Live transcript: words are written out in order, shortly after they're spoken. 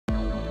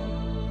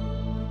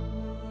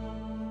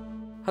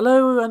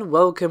Hello and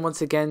welcome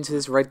once again to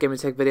this Red Gamer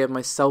Tech video of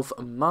myself,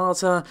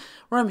 Marta,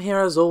 where I'm here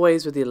as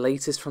always with the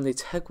latest from the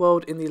tech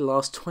world in the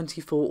last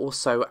 24 or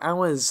so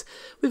hours.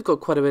 We've got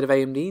quite a bit of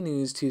AMD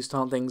news to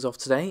start things off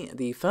today,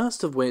 the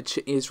first of which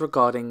is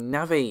regarding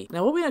Navi.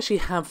 Now what we actually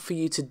have for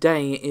you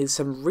today is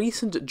some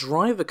recent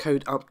driver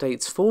code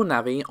updates for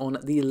Navi on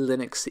the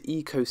Linux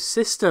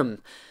ecosystem.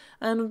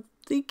 And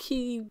the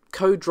key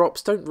code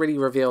drops don't really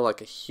reveal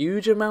like a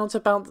huge amount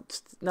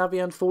about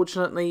Navi,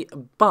 unfortunately,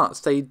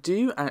 but they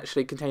do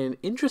actually contain an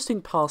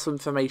interesting parcel of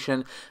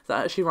information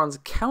that actually runs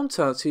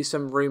counter to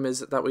some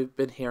rumours that we've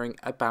been hearing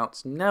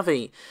about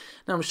Navi.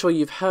 Now I'm sure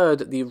you've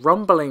heard the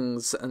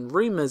rumblings and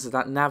rumours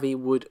that Navi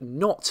would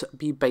not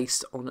be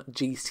based on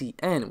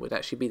GCN, would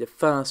actually be the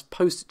first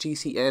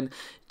post-GCN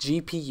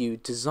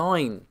GPU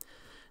design.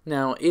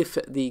 Now, if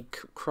the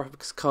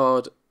graphics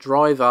card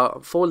driver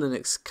for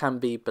Linux can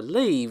be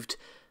believed,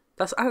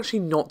 that's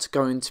actually not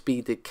going to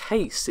be the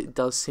case. It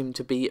does seem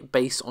to be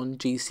based on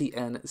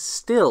GCN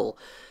still.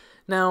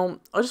 Now,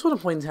 I just want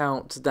to point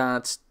out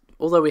that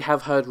although we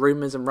have heard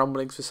rumours and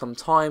rumblings for some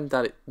time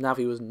that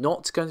Navi was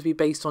not going to be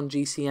based on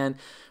GCN,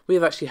 we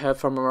have actually heard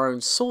from our own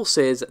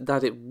sources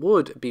that it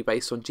would be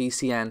based on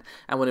GCN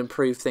and would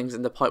improve things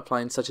in the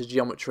pipeline such as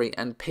geometry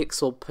and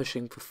pixel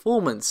pushing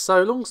performance.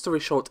 So long story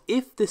short,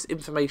 if this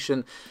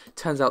information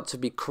turns out to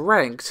be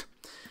correct,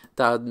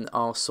 then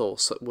our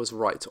source was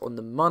right on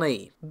the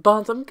money.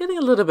 But I'm getting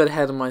a little bit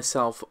ahead of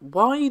myself.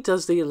 Why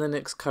does the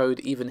Linux code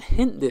even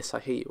hint this, I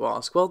hear you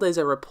ask? Well, there's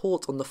a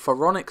report on the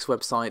Phoronix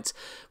website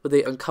where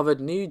they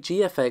uncovered new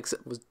GFX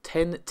with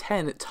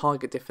 1010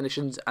 target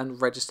definitions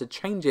and registered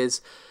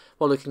changes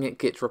while looking at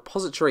Git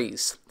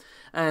repositories.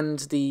 And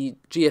the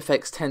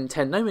GFX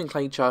 1010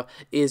 nomenclature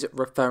is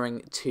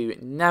referring to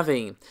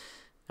Navi.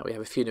 We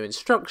have a few new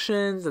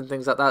instructions and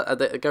things like that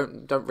that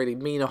don't really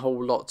mean a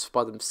whole lot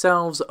by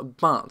themselves,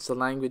 but the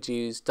language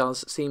used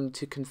does seem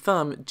to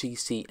confirm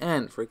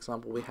GCN. For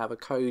example, we have a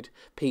code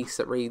piece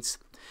that reads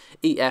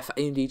EF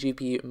AMD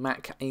GPU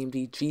Mac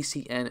AMD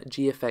GCN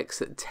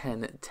GFX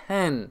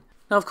 1010.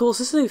 Now, of course,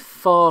 this is a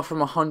far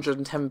from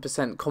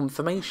 110%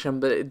 confirmation,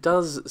 but it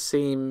does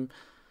seem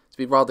to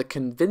be rather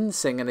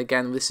convincing, and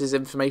again, this is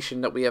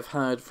information that we have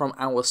heard from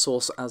our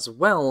source as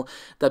well,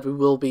 that we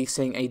will be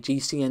seeing a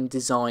GCN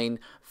design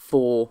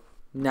for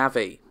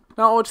Navi.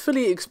 Now, I would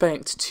fully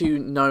expect to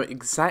know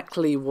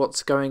exactly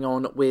what's going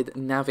on with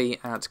Navi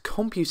at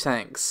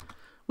Computex,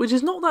 which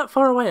is not that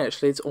far away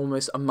actually. It's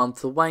almost a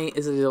month away,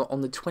 is it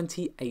on the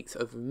 28th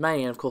of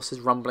May, and of course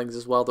there's rumblings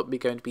as well that we're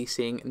going to be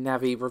seeing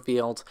Navi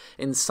revealed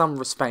in some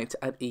respect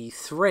at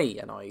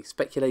E3, and I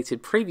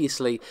speculated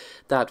previously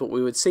that what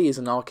we would see is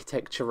an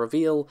architecture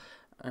reveal,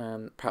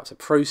 perhaps a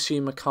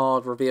prosumer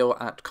card reveal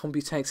at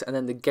Computex, and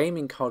then the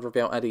gaming card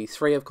reveal at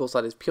E3. Of course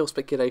that is pure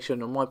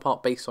speculation on my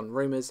part based on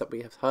rumours that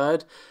we have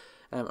heard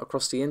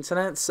across the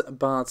internet,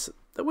 but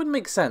that wouldn't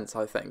make sense,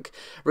 I think.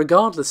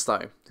 Regardless though,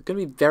 I'm going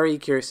to be very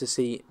curious to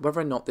see whether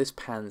or not this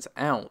pans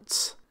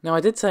out. Now, I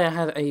did say I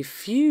had a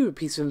few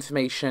pieces of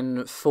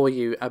information for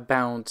you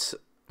about,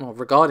 well,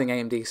 regarding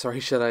AMD,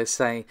 sorry, should I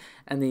say,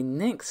 and the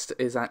next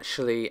is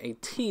actually a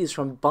tease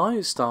from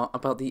Biostar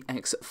about the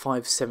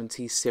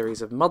X570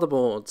 series of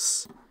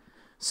motherboards.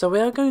 So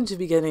we are going to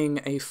be getting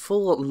a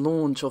full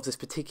launch of this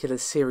particular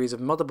series of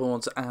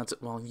motherboards at,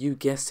 well, you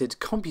guessed it,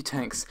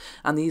 Computex,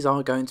 and these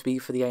are going to be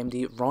for the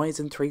AMD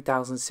Ryzen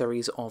 3000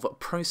 series of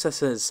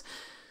processors.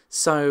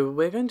 So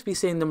we're going to be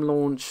seeing them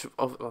launch,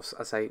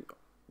 I say,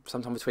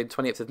 sometime between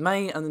 20th of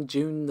May and then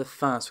June the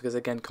 1st, because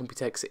again,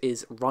 Computex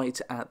is right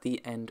at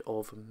the end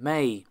of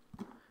May.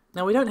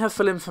 Now, we don't have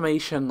full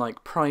information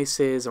like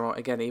prices or,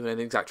 again, even an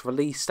exact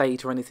release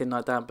date or anything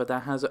like that, but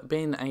there has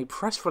been a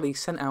press release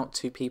sent out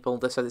to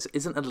people, so this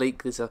isn't a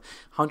leak, this is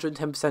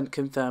 110%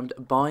 confirmed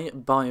by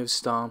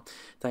Biostar,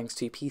 thanks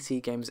to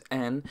PC Games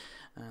N.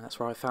 That's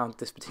where I found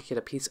this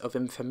particular piece of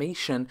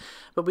information,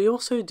 but we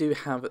also do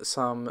have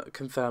some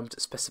confirmed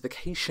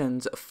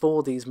specifications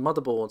for these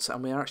motherboards,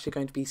 and we are actually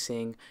going to be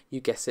seeing, you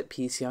guessed it,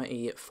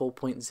 PCIe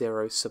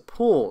 4.0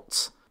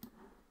 support.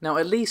 Now,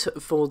 at least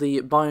for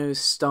the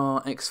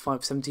Biostar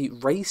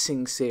X570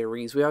 Racing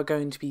series, we are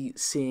going to be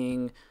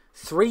seeing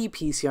 3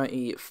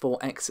 PCIe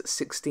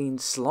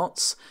 4x16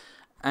 slots,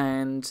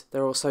 and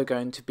there are also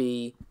going to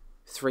be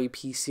 3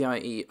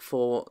 PCIe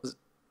 4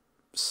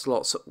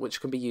 slots which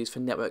can be used for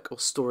network or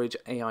storage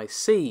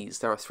AICs.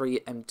 There are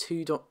 3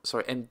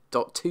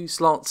 M.2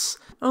 slots,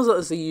 as well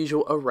as the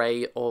usual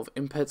array of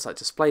inputs like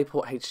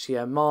DisplayPort,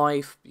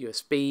 HDMI,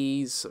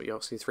 USBs, so you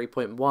also see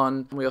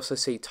 3.1, and we also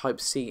see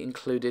Type-C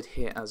included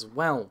here as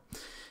well.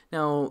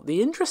 Now,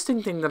 the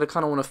interesting thing that I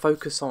kind of want to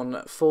focus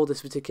on for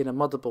this particular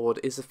motherboard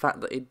is the fact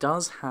that it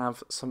does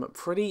have some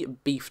pretty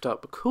beefed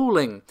up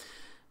cooling.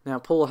 Now,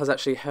 Paul has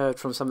actually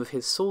heard from some of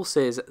his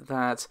sources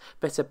that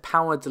better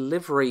power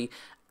delivery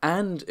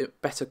and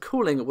better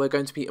cooling were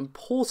going to be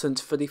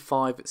important for the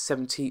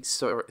 570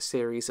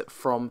 series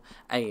from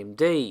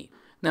AMD.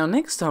 Now,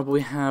 next up we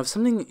have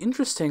something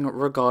interesting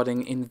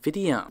regarding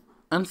Nvidia.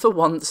 And for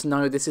once,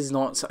 no, this is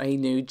not a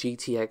new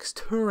GTX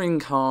touring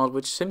card,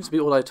 which seems to be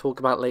all I talk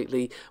about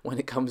lately when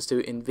it comes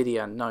to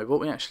Nvidia. No, what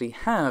we actually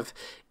have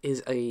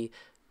is a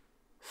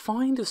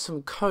find of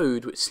some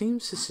code which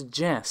seems to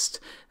suggest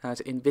that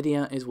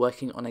Nvidia is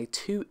working on a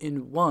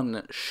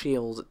 2-in-1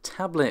 Shield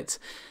tablet.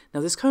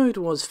 Now this code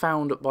was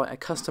found by a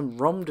custom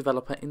ROM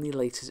developer in the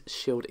latest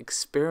Shield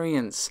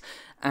experience,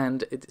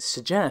 and it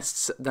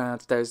suggests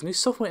that there is new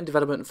software in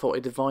development for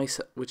a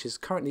device which is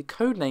currently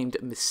codenamed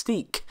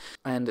Mystique,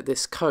 and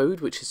this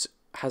code, which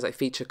has a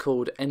feature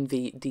called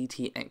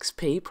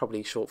NVDTXP,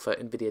 probably short for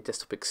Nvidia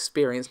Desktop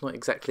Experience, not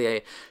exactly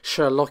a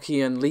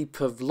Sherlockian leap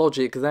of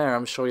logic there,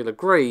 I'm sure you'll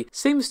agree,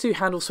 seems to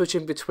handle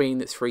switching between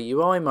the 3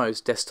 UI modes,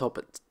 desktop,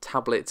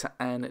 tablet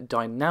and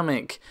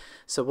dynamic.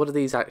 So what do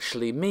these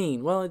actually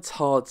mean? Well, it's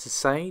hard to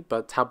say,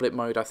 but tablet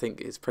mode I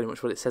think is pretty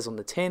much what it says on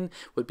the tin,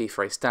 would be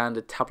for a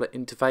standard tablet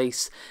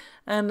interface,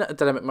 and a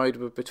dynamic mode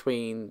would be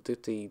between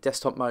the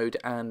desktop mode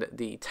and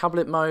the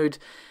tablet mode.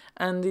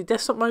 And the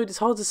desktop mode is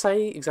hard to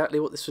say exactly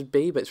what this would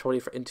be, but it's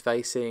probably for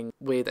interfacing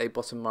with a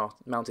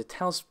bottom-mounted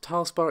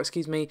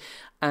taskbar,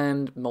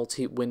 and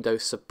multi-window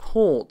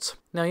support.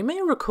 Now, you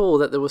may recall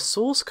that there was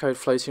source code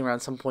floating around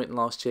some point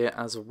last year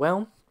as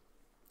well,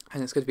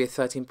 and it's going to be a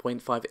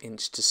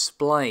 13.5-inch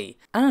display.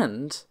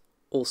 And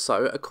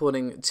also,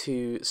 according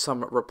to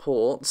some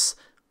reports,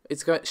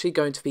 it's actually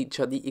going to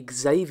feature the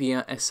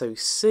Xavier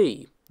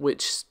SoC,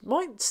 which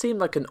might seem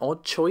like an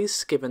odd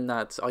choice, given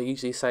that I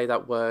usually say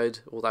that word,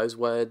 or those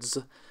words,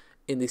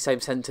 in the same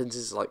sentence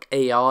as like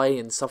AI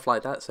and stuff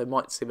like that, so it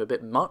might seem a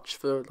bit much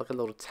for like a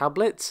little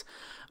tablet,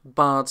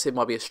 but it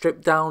might be a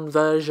stripped down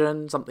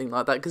version, something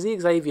like that, because the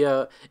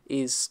Xavier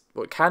is,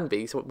 well, it can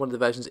be, so one of the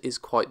versions is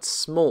quite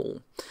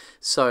small,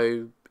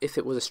 so if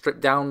it was a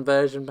stripped down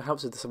version,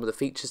 perhaps with some of the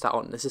features that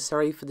aren't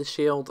necessary for the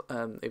Shield,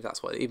 if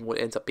that's what even what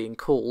it ends up being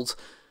called,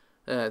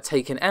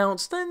 taken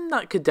out, then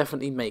that could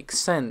definitely make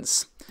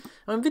sense.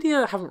 Now,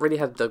 Nvidia haven't really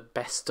had the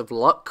best of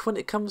luck when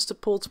it comes to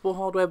portable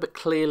hardware, but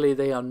clearly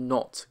they are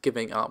not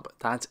giving up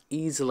that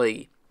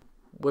easily.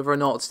 Whether or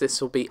not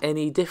this will be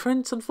any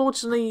different,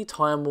 unfortunately,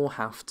 time will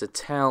have to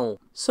tell.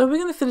 So we're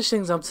going to finish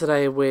things up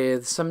today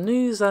with some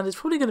news that is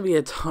probably going to be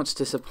a touch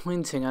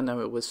disappointing, I know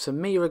it was for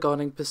me,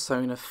 regarding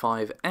Persona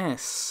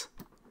 5S.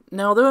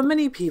 Now, there were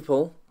many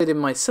people,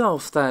 including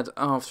myself, that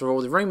after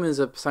all the rumours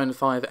of Persona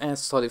 5S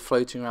started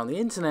floating around the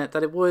internet,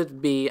 that it would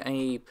be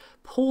a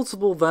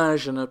portable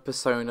version of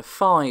Persona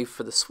 5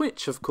 for the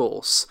Switch, of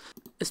course.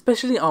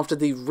 Especially after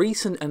the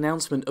recent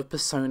announcement of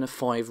Persona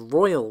 5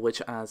 Royal,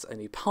 which adds a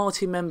new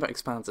party member,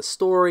 expands the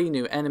story,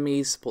 new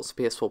enemies, supports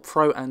the PS4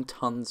 Pro, and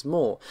tons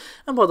more.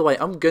 And by the way,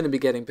 I'm going to be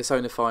getting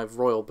Persona 5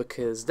 Royal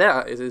because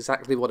that is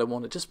exactly what I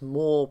wanted, just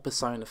more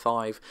Persona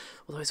 5,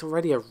 although it's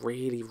already a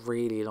really,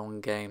 really long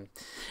game.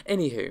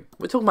 Anywho,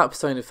 we're talking about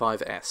Persona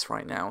 5S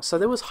right now, so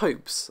there was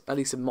hopes, at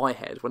least in my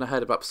head, when I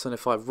heard about Persona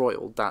 5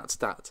 Royal,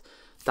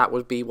 that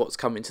would be what's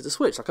coming to the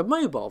Switch, like a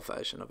mobile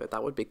version of it.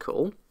 That would be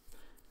cool.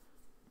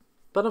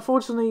 But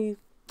unfortunately,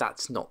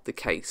 that's not the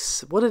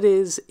case. What it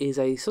is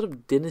a sort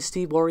of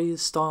Dynasty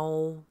Warriors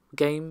style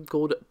game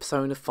called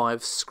Persona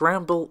 5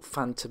 Scramble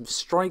Phantom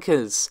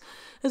Strikers.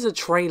 There's a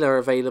trailer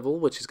available,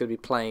 which is going to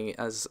be playing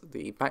as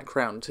the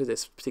background to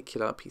this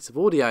particular piece of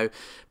audio,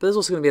 but there's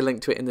also going to be a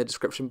link to it in the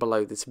description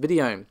below this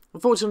video.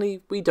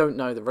 Unfortunately, we don't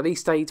know the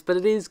release date, but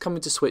it is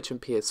coming to Switch and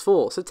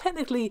PS4, so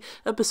technically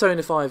a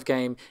Persona 5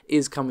 game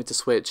is coming to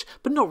Switch,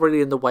 but not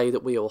really in the way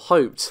that we all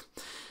hoped.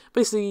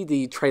 Basically,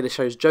 the trailer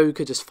shows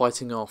Joker just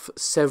fighting off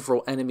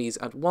several enemies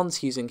at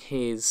once using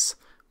his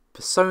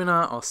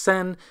persona,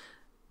 Arsene,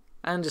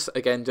 and just,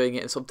 again, doing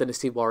it in sort of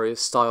Dynasty Warriors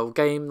style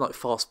game, like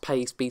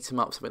fast-paced, beat 'em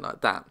up, something like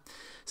that.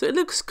 So it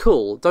looks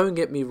cool, don't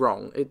get me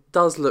wrong, it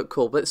does look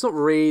cool, but it's not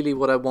really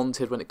what I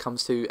wanted when it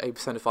comes to a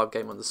Persona 5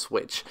 game on the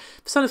Switch.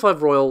 Persona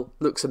 5 Royal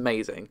looks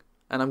amazing,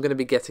 and I'm going to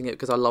be getting it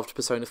because I loved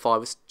Persona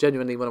 5, it's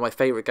genuinely one of my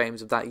favourite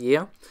games of that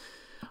year.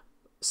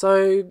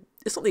 So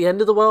it's not the end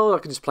of the world, I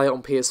can just play it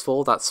on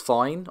PS4, that's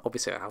fine.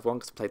 Obviously I have one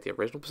because I played the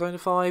original Persona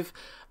 5,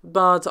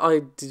 but I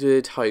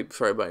did hope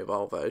for a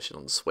mobile version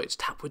on the Switch.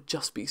 That would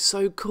just be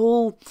so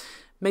cool.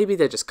 Maybe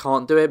they just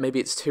can't do it, maybe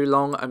it's too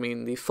long. I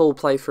mean, the full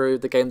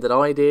playthrough, the game that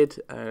I did,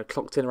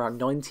 clocked in around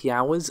 90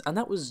 hours, and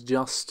that was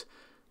just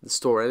the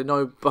story.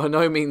 By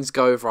no means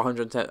go for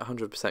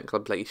 100%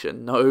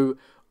 completion, no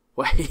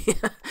way.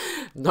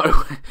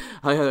 No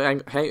way.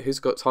 Hey,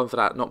 who's got time for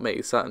that? Not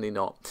me, certainly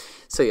not.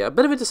 So yeah, a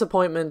bit of a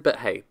disappointment, but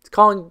hey,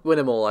 can't win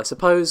them all, I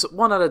suppose.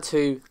 1 out of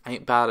 2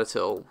 ain't bad at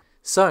all.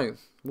 So,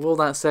 with all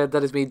that said,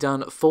 that is me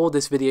done for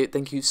this video.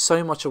 Thank you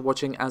so much for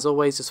watching. As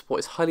always, the support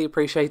is highly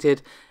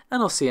appreciated,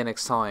 and I'll see you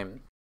next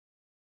time.